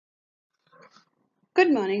Good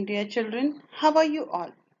morning, dear children. How are you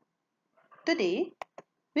all? Today,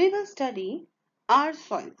 we will study our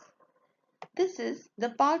soils. This is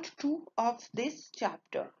the part 2 of this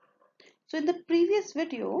chapter. So, in the previous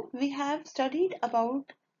video, we have studied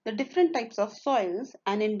about the different types of soils,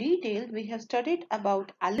 and in detail, we have studied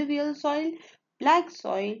about alluvial soil, black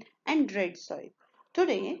soil, and red soil.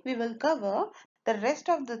 Today, we will cover the rest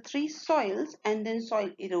of the three soils and then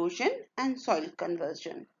soil erosion and soil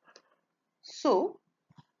conversion. So,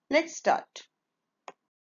 let's start.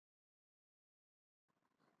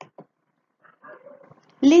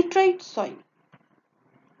 Laterite soil.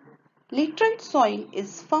 Laterite soil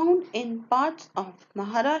is found in parts of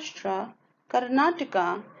Maharashtra,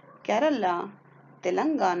 Karnataka, Kerala,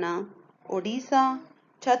 Telangana, Odisha,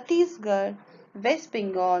 Chhattisgarh, West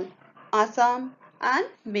Bengal, Assam, and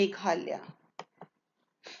Meghalaya.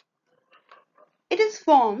 It is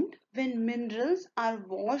formed when minerals are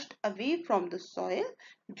washed away from the soil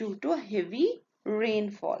due to heavy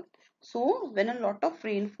rainfall. So when a lot of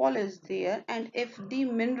rainfall is there and if the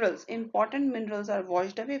minerals, important minerals are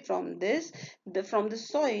washed away from from the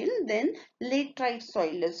soil, then laterite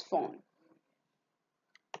soil is formed.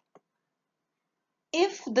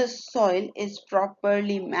 If the soil is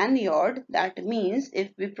properly manured, that means if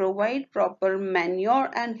we provide proper manure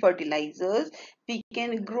and fertilizers, we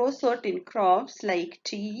can grow certain crops like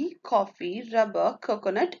tea, coffee, rubber,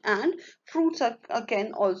 coconut, and fruits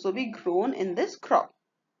can also be grown in this crop.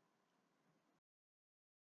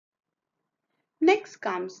 Next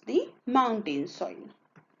comes the mountain soil.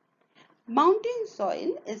 Mountain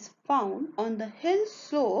soil is found on the hill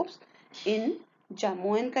slopes in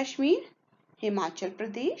Jammu and Kashmir, Himachal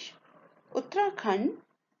Pradesh, Uttarakhand,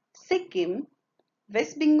 Sikkim,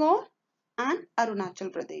 West Bengal, and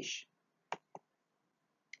Arunachal Pradesh.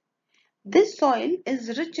 This soil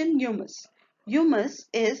is rich in humus. Humus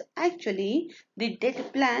is actually the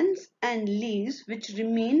dead plants and leaves which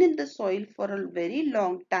remain in the soil for a very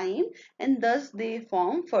long time and thus they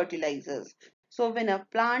form fertilizers. So when a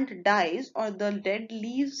plant dies or the dead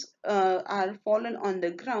leaves are fallen on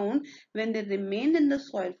the ground, when they remain in the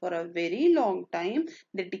soil for a very long time,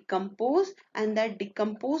 they decompose and that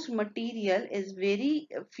decomposed material is very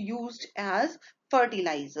used as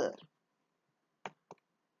fertilizer.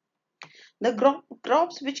 The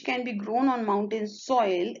crops which can be grown on mountain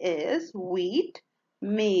soil is wheat,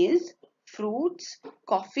 maize, fruits,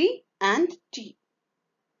 coffee and tea.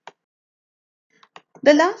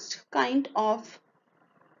 The last kind of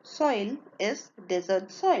soil is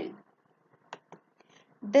desert soil.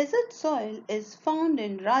 Desert soil is found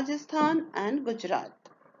in Rajasthan and Gujarat.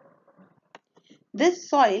 This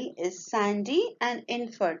soil is sandy and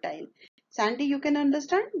infertile. Sandy, you can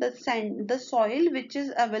understand the soil which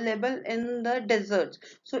is available in the deserts.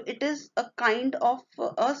 So it is a kind of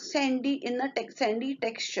a sandy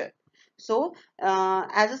texture. So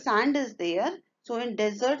as a sand is there, so in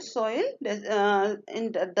desert soil,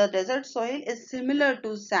 the desert soil is similar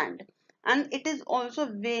to sand, and it is also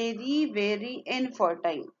very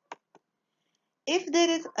infertile. If there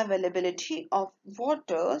is availability of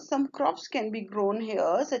water, some crops can be grown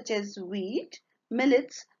here such as wheat,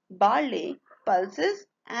 millets, barley, pulses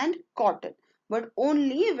and cotton, but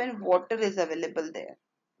only when water is available there.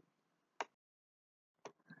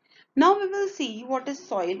 Now we will see what is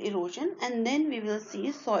soil erosion and then we will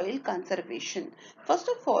see soil conservation. First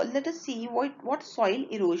of all, let us see what soil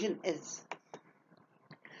erosion is.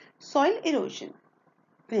 Soil erosion.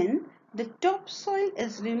 When the topsoil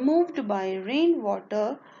is removed by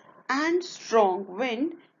rainwater and strong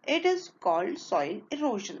wind, it is called soil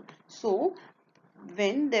erosion. So,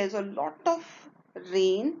 when there's a lot of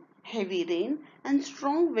rain, heavy rain and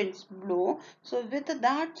strong winds blow, so with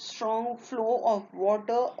that strong flow of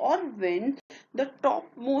water or wind, the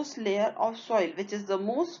topmost layer of soil, which is the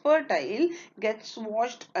most fertile, gets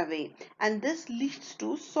washed away and this leads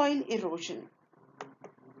to soil erosion.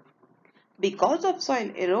 Because of soil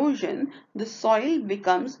erosion, the soil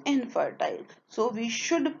becomes infertile. So we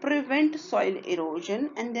should prevent soil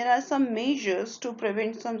erosion and there are some measures to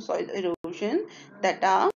prevent some soil erosion that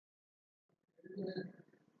are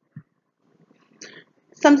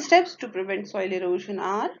some steps to prevent soil erosion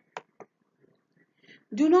are: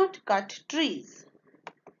 do not cut trees,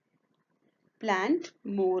 plant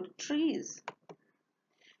more trees.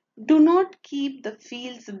 Do not keep the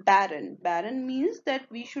fields barren. Barren means that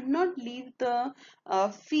we should not leave the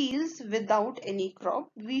fields without any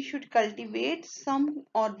crop. We should cultivate some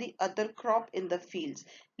or the other crop in the fields.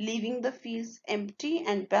 Leaving the fields empty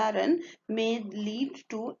and barren may lead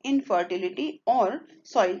to infertility or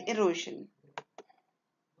soil erosion.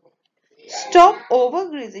 Stop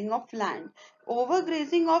overgrazing of land.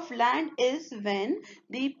 Overgrazing of land is when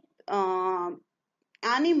the uh,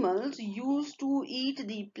 animals used to eat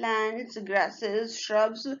the plants, grasses,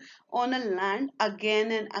 shrubs on a land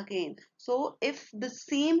again and again. So if the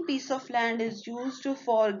same piece of land is used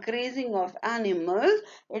for grazing of animals,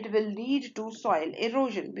 it will lead to soil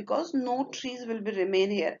erosion because no trees will be remain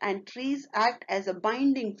here, and trees act as a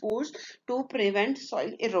binding force to prevent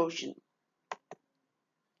soil erosion.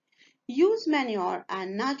 Use manure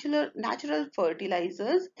and natural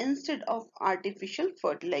fertilizers instead of artificial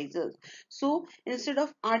fertilizers. So instead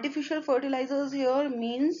of artificial fertilizers here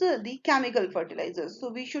means the chemical fertilizers.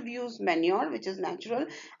 So we should use manure, which is natural,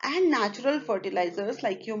 and natural fertilizers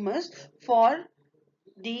like humus for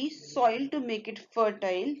the soil to make it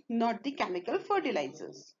fertile, not the chemical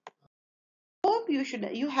fertilizers. Hope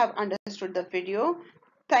you have understood the video.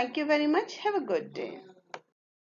 Thank you very much. Have a good day.